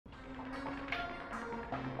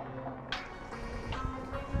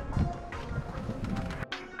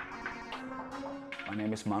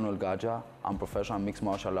name is Manuel Gaxhja. I'm a professional mixed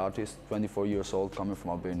martial artist, 24 years old, coming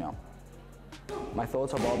from Albania. My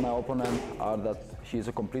thoughts about my opponent are that he's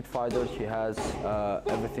a complete fighter. He has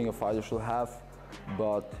everything a fighter should have,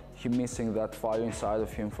 but he's missing that fire inside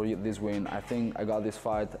of him for this win. I think I got this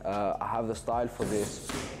fight. I have the style for this.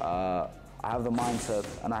 I have the mindset,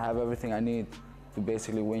 and I have everything I need to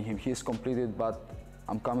basically win him. He's completed, but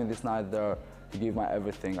I'm coming this night there to give my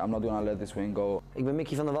everything. I'm not gonna let this win go. Ik ben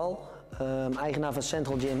Mickey van der Wal, eigenaar van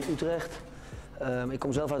Central Gym Utrecht. Ik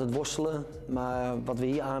kom zelf uit het worstelen, maar wat we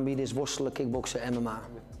hier aanbieden is worstelen, kickboksen en MMA.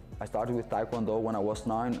 I started with Taekwondo when I was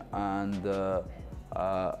 9, and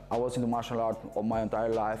I was into martial art all my entire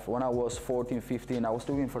life. When I was 14, 15, I was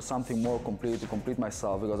looking for something more complete to complete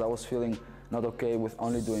myself, because I was feeling not okay with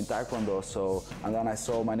only doing Taekwondo. And then I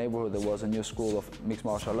saw my neighborhood there was a new school of mixed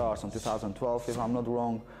martial arts in 2012, if I'm not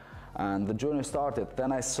wrong. And the journey started.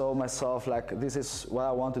 Then I saw myself like, this is what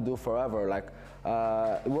I want to do forever. Like,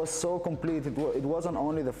 it was so complete. It wasn't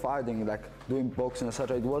only the fighting, like doing boxing,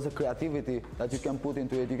 etc. It was the creativity that you can put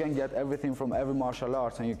into it. You can get everything from every martial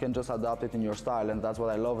arts, and you can just adapt it in your style. And that's what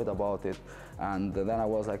I love it about it. And then I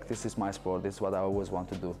was like, this is my sport. This is what I always want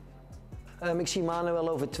to do. Ik zie Manuel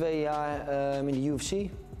over 2 jaar in de UFC.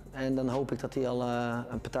 En dan hoop ik dat hij al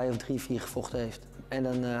een partij of 3, 4 gevochten heeft. En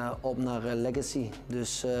dan op naar legacy,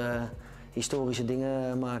 dus historische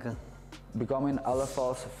dingen maken. Becoming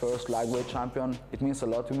LFL's first lightweight champion, it means a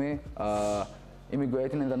lot to me.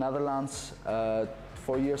 Immigrating in the Netherlands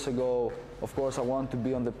 4 years ago, of course I want to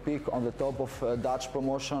be on the peak, on the top of Dutch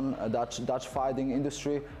promotion, Dutch fighting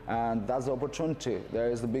industry, and that's the opportunity.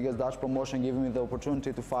 There is the biggest Dutch promotion giving me the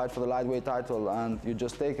opportunity to fight for the lightweight title, and you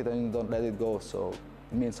just take it and you don't let it go, so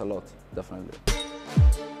it means a lot, definitely.